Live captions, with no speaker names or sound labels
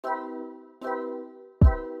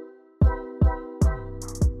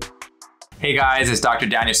Hey guys, it's Dr.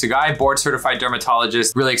 Daniel Sugai, board certified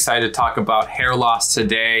dermatologist. Really excited to talk about hair loss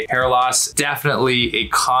today. Hair loss, definitely a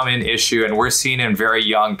common issue, and we're seeing in very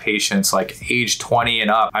young patients, like age 20 and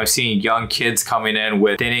up. I'm seeing young kids coming in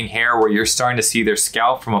with thinning hair where you're starting to see their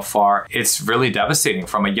scalp from afar. It's really devastating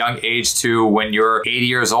from a young age to when you're 80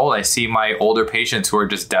 years old. I see my older patients who are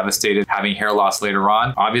just devastated having hair loss later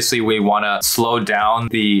on. Obviously, we want to slow down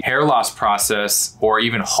the hair loss process or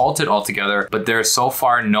even halt it altogether, but there's so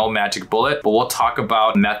far no magic bullet. But we'll talk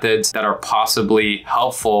about methods that are possibly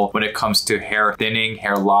helpful when it comes to hair thinning,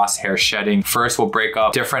 hair loss, hair shedding. First, we'll break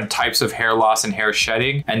up different types of hair loss and hair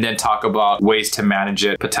shedding, and then talk about ways to manage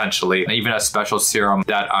it potentially. And even a special serum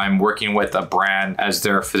that I'm working with a brand as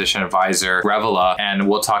their physician advisor, Revela, and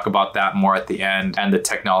we'll talk about that more at the end and the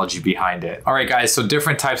technology behind it. All right, guys, so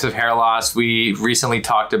different types of hair loss. We recently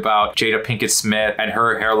talked about Jada Pinkett Smith and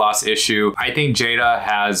her hair loss issue. I think Jada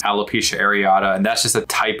has alopecia areata, and that's just a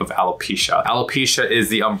type of alopecia. Alopecia is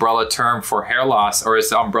the umbrella term for hair loss, or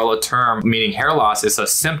it's the umbrella term meaning hair loss is a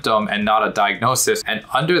symptom and not a diagnosis. And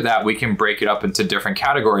under that, we can break it up into different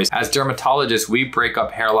categories. As dermatologists, we break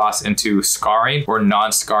up hair loss into scarring or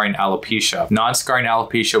non-scarring alopecia. Non-scarring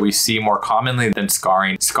alopecia we see more commonly than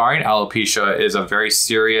scarring. Scarring alopecia is a very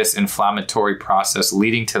serious inflammatory process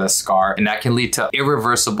leading to the scar, and that can lead to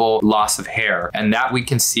irreversible loss of hair. And that we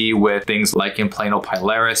can see with things like implantable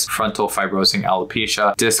pilaris, frontal fibrosing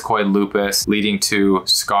alopecia, discoid lupus, leading to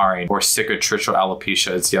scarring, or cicatricial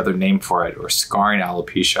alopecia is the other name for it, or scarring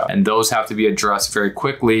alopecia. And those have to be addressed very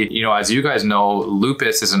quickly. You know, as you guys know,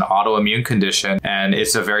 lupus is an autoimmune condition, and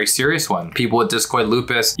it's a very serious one. People with discoid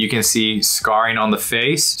lupus, you can see scarring on the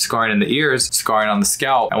face, scarring in the ears, scarring on the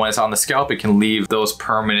scalp. And when it's on the scalp, it can leave those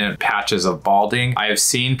permanent patches of balding. I have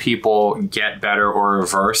seen people get better or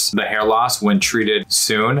reverse the hair loss when treated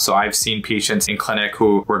soon. So I've seen patients in clinic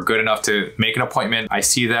who were good enough to make an appointment. I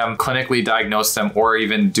see them, clinically diagnose them, or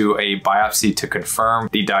even do a biopsy to confirm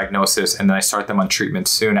the diagnosis, and then I start them on treatment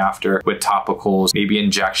soon after with topicals, maybe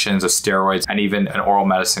injections of steroids, and even an oral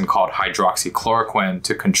medicine called hydroxychloroquine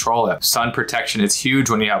to control it. Sun protection is huge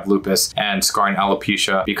when you have lupus and scarring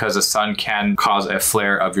alopecia, because the sun can cause a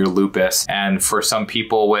flare of your lupus. And for some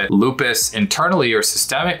people with lupus internally or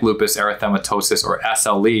systemic lupus erythematosus or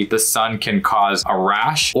SLE, the sun can cause a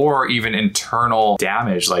rash or even internal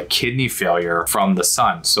damage like kidney failure from the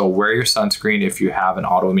sun. So wear your sunscreen if you have an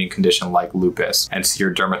autoimmune condition like lupus, and see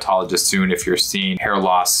your dermatologist soon if you're seeing hair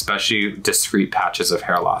loss, especially discrete patches of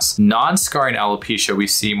hair loss. Non-scarring alopecia we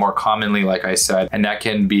see more commonly, like I said, and that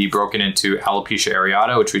can be broken into alopecia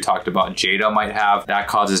areata, which we talked about Jada might have. That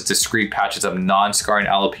causes discrete patches of non-scarring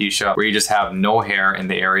alopecia where you just have no hair in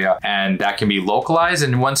the area, and that can be localized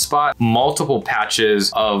in one spot, multiple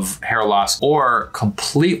patches of hair loss, or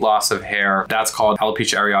complete loss of hair. That's called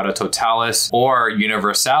alopecia areata totalis or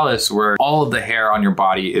universalis, where all of the hair on your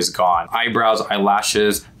body is gone. Eyebrows,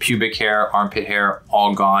 eyelashes, pubic hair, armpit hair,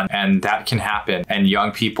 all gone. And that can happen in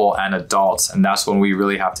young people and adults. And that's when we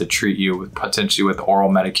really have to treat you with potentially with oral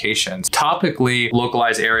medications. Topically,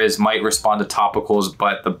 localized areas might respond to topicals,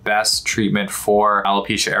 but the best treatment for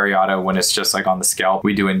alopecia areata, when it's just like on the scalp,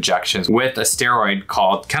 we do injections with a steroid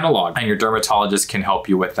called Kenalog, and your dermatologist can help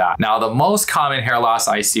you with that. Now, the most common hair loss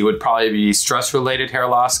I see would probably be stress-related hair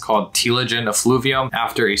loss called telogen effluvium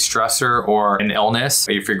after a stressor or an illness.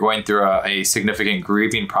 If you're going through a significant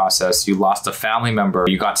grieving process, you lost a family member,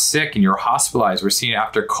 you got sick and you're hospitalized. We're seeing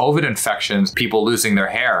after COVID infections, people losing their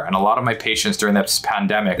hair. And a lot of my patients during this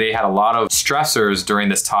pandemic, they had a lot of stressors during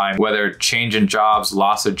this time, whether change in jobs,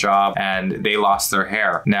 loss of job, and they lost their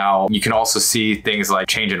hair. Now, you can also see things like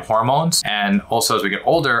change in hormones. And also as we get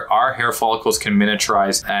older, our hair follicles can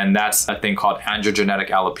miniaturize, and that's a thing called androgenetic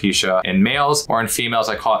alopecia in males, or in females,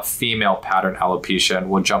 I call it female pattern alopecia, and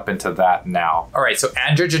we'll jump into that now. All right, so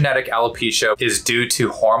androgenetic alopecia is due to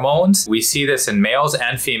hormones. We see this in males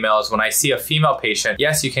and females. When I see a female patient,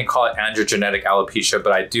 yes, you can call it androgenetic alopecia,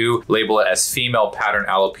 but I do label it as female pattern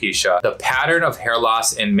alopecia. The pattern of hair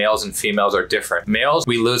loss in males and females are different. Males,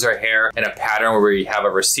 we lose our hair in a pattern where we have a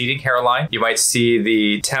receding hairline. You might see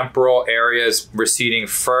the temporal areas receding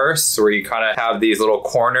first, where you kind of have these little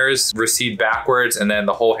corners recede backwards, and then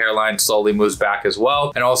the whole hairline slowly moves back as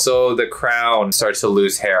well. And also the crown starts to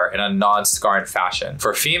lose hair in a non-scarring fashion.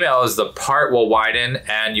 For females, the part will widen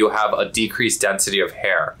and you'll have a decreased density of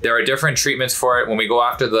hair. There are different treatments for it. When we go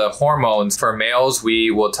after the hormones, for males,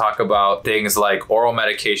 we will talk about things like oral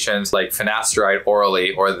medications like finasteride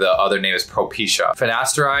orally, or the other name is Alopecia.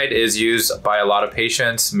 Finasteride is used by a lot of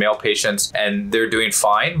patients, male patients, and they're doing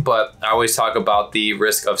fine, but I always talk about the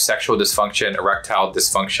risk of sexual dysfunction, erectile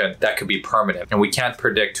dysfunction that could be permanent. And we can't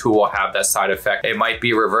predict who will have that side effect. It might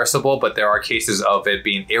be reversible, but there are cases of it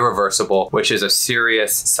being irreversible, which is a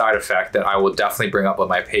serious side effect that I will definitely bring up with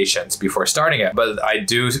my patients before starting it. But I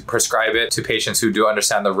do prescribe it to patients who do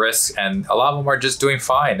understand the risks, and a lot of them are just doing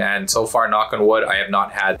fine. And so far, knock on wood, I have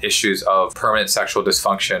not had issues of permanent sexual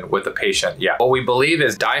dysfunction with the patient yet. What we believe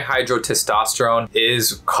is dihydrotestosterone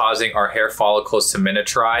is causing our hair follicles to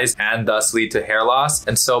miniaturize and thus lead to hair loss.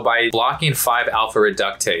 And so by blocking 5-alpha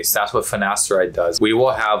reductase, that's what finasteride does, we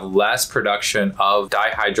will have less production of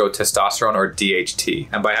dihydrotestosterone, or DHT.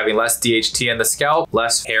 And by having less DHT in the scalp,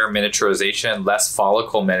 less hair miniaturization, less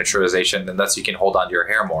follicle miniaturization, and thus you can hold on to your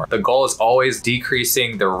hair more. The goal is always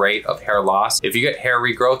decreasing the rate of hair loss. If you get hair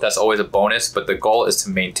regrowth, that's always a bonus, but the goal is to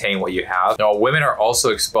maintain what you have. Now, women are also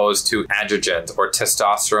exposed to androgens or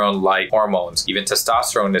testosterone-like hormones. Even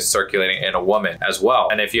testosterone is circulating in a woman as well.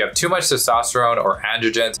 And if you have too much testosterone or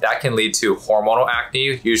androgens, that can lead to hormonal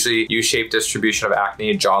acne, usually U-shaped distribution of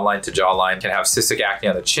acne, jawline to jawline, can have cystic acne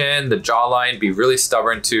on the chin, the jawline, be really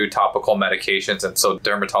stubborn to topical medications. And so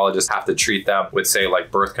dermatologists have to treat them with, say,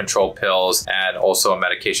 like birth control pills and also a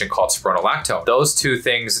medication called spironolactone. Those two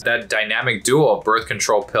things, that dynamic duo of birth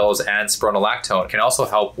control pills and spironolactone, can also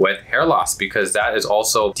help with hair loss, because that is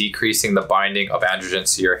also decreasing the binding of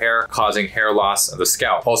androgens to your hair, causing hair loss of the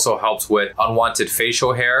scalp. Also helps with unwanted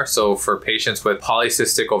facial hair. So for patients with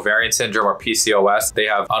polycystic ovarian syndrome or PCOS, they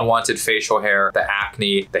have unwanted facial hair, the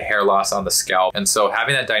acne, the hair loss on the scalp. And so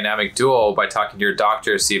having that dynamic duo, by talking to your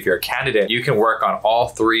doctor, see if you're a candidate, you can work on all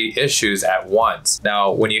three issues at once.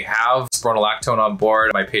 Now, when you have spironolactone on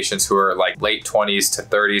board, my patients who are like late 20s to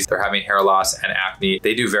 30s, they're having hair loss and acne,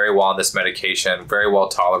 they do very well on this medication, very well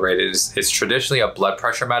tolerated. It's traditionally a blood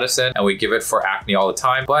pressure medicine, and we give it for acne all the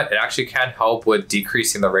time, but it actually can help with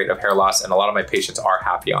decreasing the rate of hair loss, and a lot of my patients are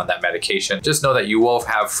happy on that medication. Just know that you will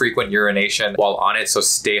have frequent urination while on it, so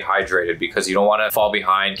stay hydrated, because you don't want to fall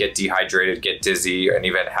behind, get dehydrated, get dizzy, and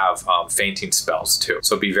even have fainting spells too.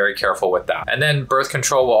 So be very careful with that. And then birth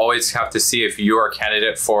control, we'll always have to see if you are a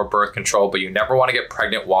candidate for birth control, but you never want to get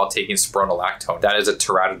pregnant while taking spironolactone. That is a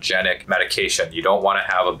teratogenic medication. You don't want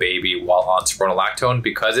to have a baby while on spironolactone,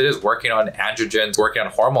 because it is working on androgens, working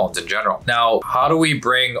on hormones in general. Now, how do we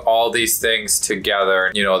bring all these things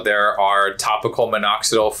together? You know, there are topical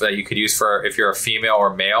minoxidil that you could use for if you're a female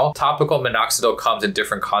or male. Topical minoxidil comes in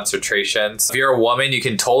different concentrations. If you're a woman, you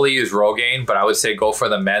can totally use Rogaine, but I would say go for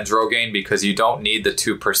the men's Rogaine, because you don't need the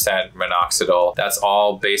 2% minoxidil. That's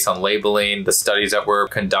all based on labeling, the studies that were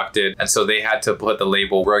conducted. And so they had to put the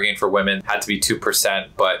label Rogaine for women had to be 2%,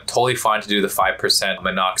 but totally fine to do the 5%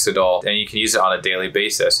 minoxidil. And you can use it on a daily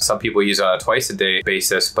basis. Some people use it on a twice a day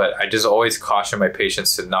basis, but I just always caution my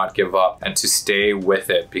patients to not give up and to stay with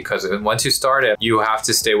it, because once you start it, you have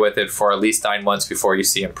to stay with it for at least 9 months before you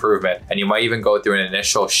see improvement. And you might even go through an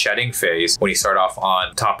initial shedding phase when you start off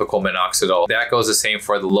on topical minoxidil. That goes the same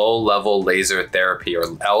for the low-level laser therapy, or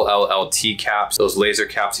LLLT caps. Those laser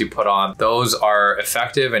caps you put on, those are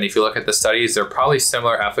effective. And if you look at the studies, they're probably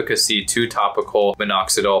similar efficacy to topical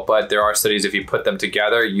minoxidil, but there are studies if you put them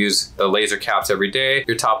together, use the laser caps every day,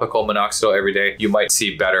 your topical minoxidil every day, you might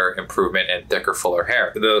see better improvement in thicker, fuller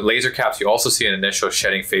hair. The laser caps, you also see an initial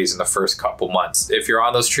shedding phase in the first couple months. If you're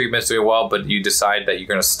on those treatments doing well, but you decide that you're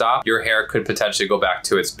going to stop, your hair could potentially go back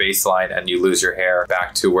to its baseline and you lose your hair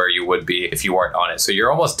back to where you would be if you weren't on it. So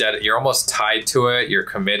you're almost dead. You're almost tied to it. You're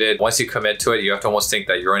committed. Once you commit to it, you have to almost think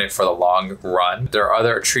that you're in it for the long run. There are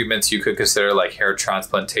other treatments you could consider, like hair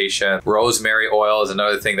transplantation. Rosemary oil is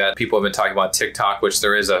another thing that people have been talking about on TikTok, which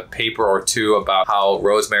there is a paper or two about how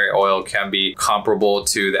rosemary oil can be comparable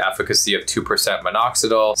to the efficacy of 2%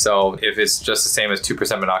 minoxidil. So if it's just the same as 2%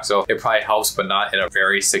 minoxidil, it probably helps, but not in a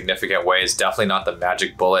very significant way. It's definitely not the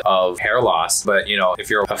magic bullet of hair loss. But you know, if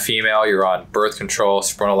you're a female, you're on birth control,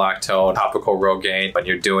 spironolactone, topical Rogaine, when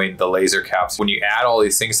you're doing the laser caps, when you add all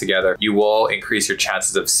these things together, you will increase your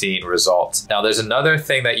chances of seeing results. Now, there's another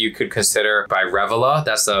thing that you could consider by Revela.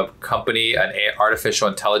 That's a company, an artificial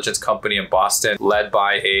intelligence company in Boston, led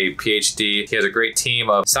by a PhD. He has a great team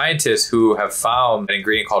of scientists who have found an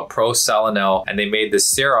ingredient called proselenil, and they made this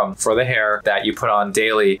serum for the hair that you put on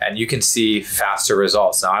daily, and you can see faster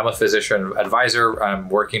results. Now, I'm a physician advisor. I'm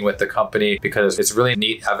working with the company because it's really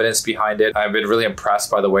neat evidence behind it. I've been really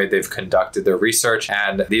impressed by the way they've conducted their research,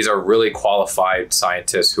 and these are really quality qualified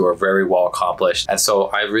scientists who are very well accomplished. And so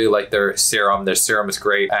I really like their serum. Their serum is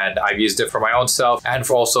great, and I've used it for my own self and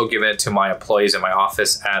for also giving it to my employees in my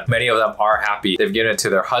office, and many of them are happy. They've given it to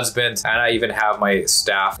their husbands, and I even have my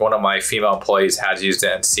staff, one of my female employees has used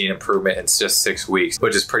it and seen improvement in just 6 weeks,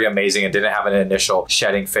 which is pretty amazing, and didn't have an initial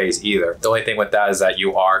shedding phase either. The only thing with that is that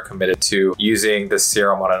you are committed to using the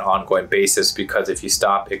serum on an ongoing basis, because if you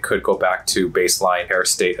stop, it could go back to baseline hair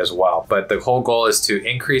state as well. But the whole goal is to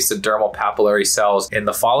increase the dermal papillary cells in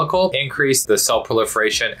the follicle, increase the cell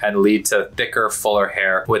proliferation, and lead to thicker, fuller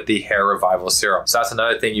hair with the hair revival serum. So that's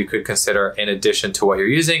another thing you could consider in addition to what you're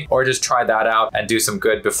using, or just try that out and do some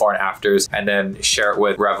good before and afters, and then share it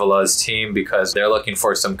with Revela's team, because they're looking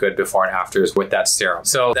for some good before and afters with that serum.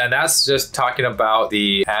 So then that's just talking about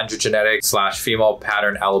the androgenetic / female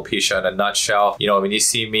pattern alopecia in a nutshell. You know, when you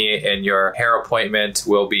see me in your hair appointment,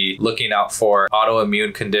 we'll be looking out for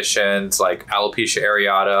autoimmune conditions like alopecia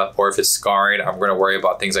areata, or if it's scarring, I'm going to worry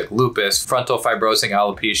about things like lupus, frontal fibrosing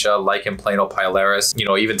alopecia, lichen planopilaris. You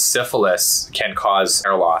know, even syphilis can cause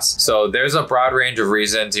hair loss. So there's a broad range of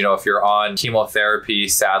reasons. You know, if you're on chemotherapy,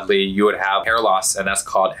 sadly, you would have hair loss, and that's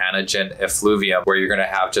called anagen effluvium, where you're going to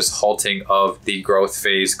have just halting of the growth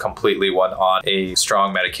phase completely when on a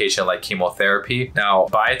strong medication like chemotherapy. Now,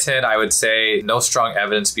 biotin, I would say no strong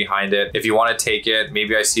evidence behind it. If you want to take it,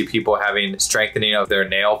 maybe I see people having strengthening of their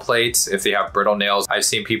nail plates. If they have brittle nails, I've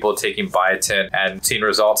seen people taking biotin and seen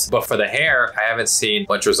results. But for the hair, I haven't seen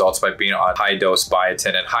much results by being on high dose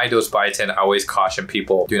biotin. And high dose biotin, I always caution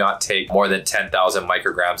people, do not take more than 10,000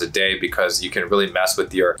 micrograms a day, because you can really mess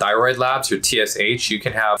with your thyroid labs, your TSH. You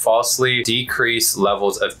can have falsely decreased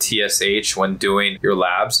levels of TSH when doing your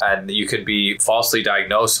labs, and you could be falsely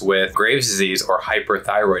diagnosed with Graves' disease or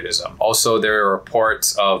hyperthyroidism. Also, there are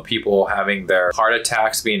reports of people having their heart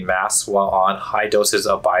attacks being masked while on high doses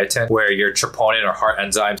of biotin, where your troponin or heart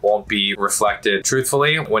enzymes won't be reflected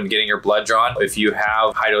truthfully when getting your blood drawn. If you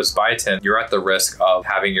have high dose biotin, you're at the risk of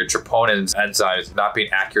having your troponin enzymes not being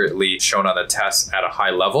accurately shown on the test at a high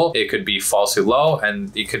level. It could be falsely low,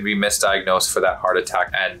 and you could be misdiagnosed for that heart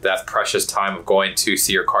attack, and that precious time of going to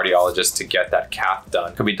see your cardiologist to get that cath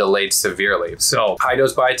done could be delayed severely. So high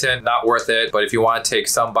dose biotin, not worth it. But if you want to take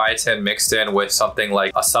some biotin mixed in with something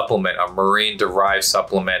like a supplement, a marine derived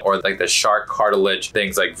supplement, or like the shark cartilage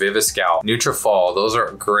things like Viviscal, Nutrafol, those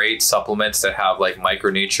are great supplements that have like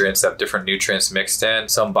micronutrients, that have different nutrients mixed in,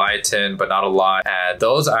 some biotin, but not a lot. And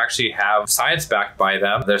those actually have science backed by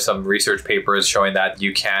them. There's some research papers showing that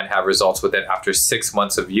you can have results with it after 6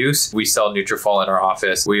 months of use. We sell Nutrafol in our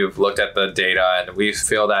office. We've looked at the data, and we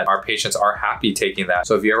feel that our patients are happy taking that.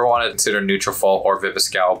 So if you ever want to consider Nutrafol or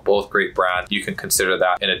Viviscal, both great brands, you can consider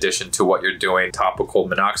that in addition to what you're doing. Topical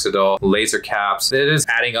minoxidil, laser caps. It is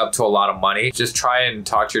adding up to a lot of money. Just try and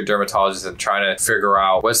talk to your dermatologist and try to figure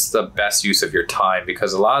out what's the best use of your time,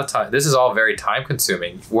 because a lot of time, this is all very time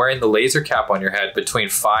consuming. Wearing the laser cap on your head between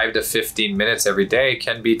 5 to 15 minutes every day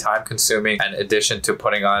can be time consuming, in addition to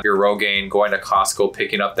putting on your Rogaine, going to Costco,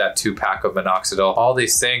 picking up that 2-pack of minoxidil. All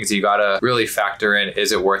these things you gotta really factor in,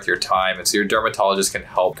 is it worth your time? And so your dermatologist can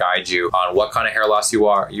help guide you on what kind of hair loss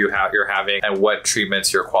you're having and what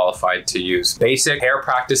treatments you're qualified to use. Basic hair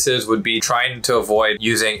practices would be trying to avoid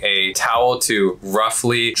using a towel to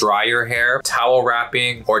roughly dry your hair. Towel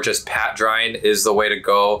wrapping or just pat drying is the way to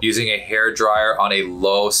go. Using a hair dryer on a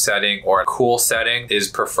low setting or a cool setting is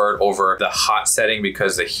preferred over the hot setting,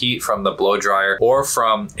 because the heat from the blow dryer or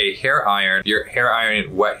from a hair iron, your hair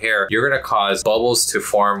ironing wet hair, you're going to cause bubbles to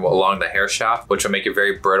form along the hair shaft, which will make it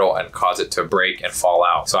very brittle and cause it to break and fall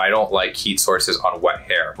out. So I don't like heat sources on wet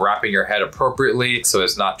hair. Wrapping your head appropriately so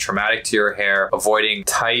it's not traumatic to your hair. Avoiding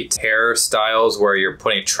tight hairstyles where you're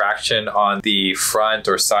putting traction on the front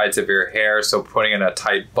or sides of your hair. So putting in a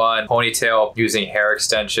tight bun, ponytail, using hair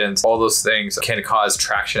extensions, all those things can cause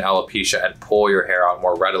traction alopecia and pull your hair out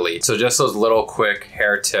more readily. So just those little quick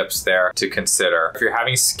hair tips there to consider. If you're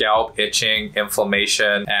having scalp itching,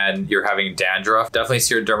 inflammation, and you're having dandruff, definitely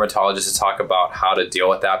see your dermatologist to talk about how to deal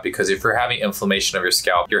with that, because if you're having inflammation of your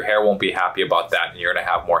scalp, your hair won't be happy about that, and you're gonna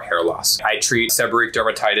have more hair loss. I treat seborrheic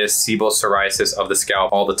dermatitis, sebal psoriasis of the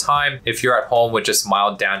scalp all the time. If you're at home with just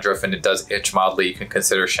mild dandruff and it does itch mildly, you can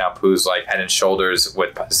consider shampoos like Head and Shoulders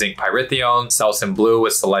with zinc pyrithione, Selsun Blue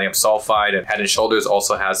with selenium sulfide, and Head and Shoulders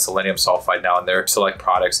also has selenium sulfide now in their select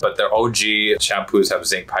products, but their OG shampoos have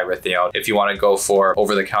zinc pyrithione. If you want to go for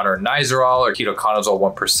over-the-counter Nizoral or ketoconazole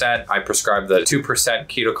 1%, I prescribe the 2%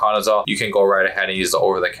 ketoconazole. You can go right ahead and use the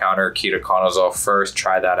over-the-counter ketoconazole first,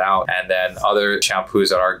 try that out, and then other shampoos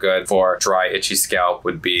that are good for dry, itchy scalp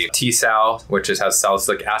would be T-Sal, which has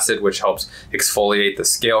salicylic acid, which helps exfoliate the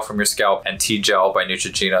scale from your scalp, and T-Gel by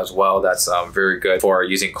Neutrogena as well. That's very good for or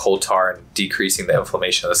using coal tar and decreasing the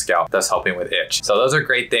inflammation of the scalp. That's helping with itch. So those are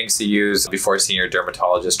great things to use before seeing your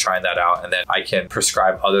dermatologist, trying that out, and then I can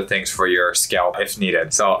prescribe other things for your scalp if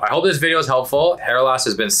needed. So I hope this video is helpful. Hair loss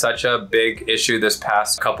has been such a big issue this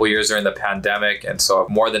past couple years during the pandemic, and so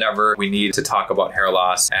more than ever we need to talk about hair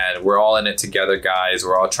loss, and we're all in it together, guys.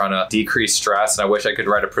 We're all trying to decrease stress, and I wish I could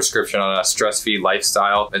write a prescription on a stress-free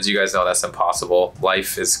lifestyle. As you guys know, that's impossible.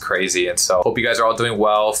 Life is crazy, and so hope you guys are all doing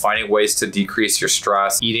well, finding ways to decrease your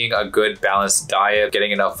stress, eating a good balanced diet,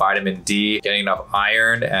 getting enough vitamin D, getting enough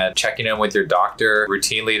iron, and checking in with your doctor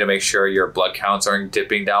routinely to make sure your blood counts aren't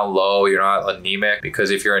dipping down low, you're not anemic,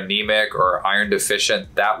 because if you're anemic or iron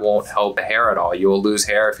deficient, that won't help the hair at all. You will lose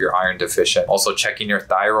hair if you're iron deficient. Also checking your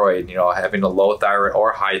thyroid, you know, having a low thyroid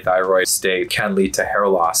or high thyroid state can lead to hair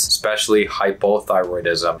loss, especially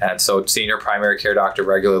hypothyroidism. And so seeing your primary care doctor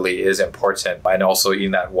regularly is important, and also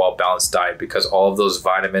eating that well-balanced diet, because all of those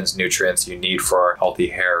vitamins, nutrients you need for healthy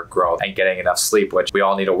hair growth, and getting enough sleep, which we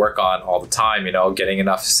all need to work on all the time. You know, getting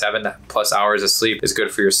enough 7+ hours of sleep is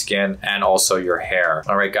good for your skin and also your hair.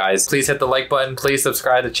 All right, guys, please hit the like button, please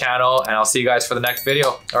subscribe to the channel, and I'll see you guys for the next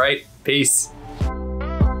video. All right, peace.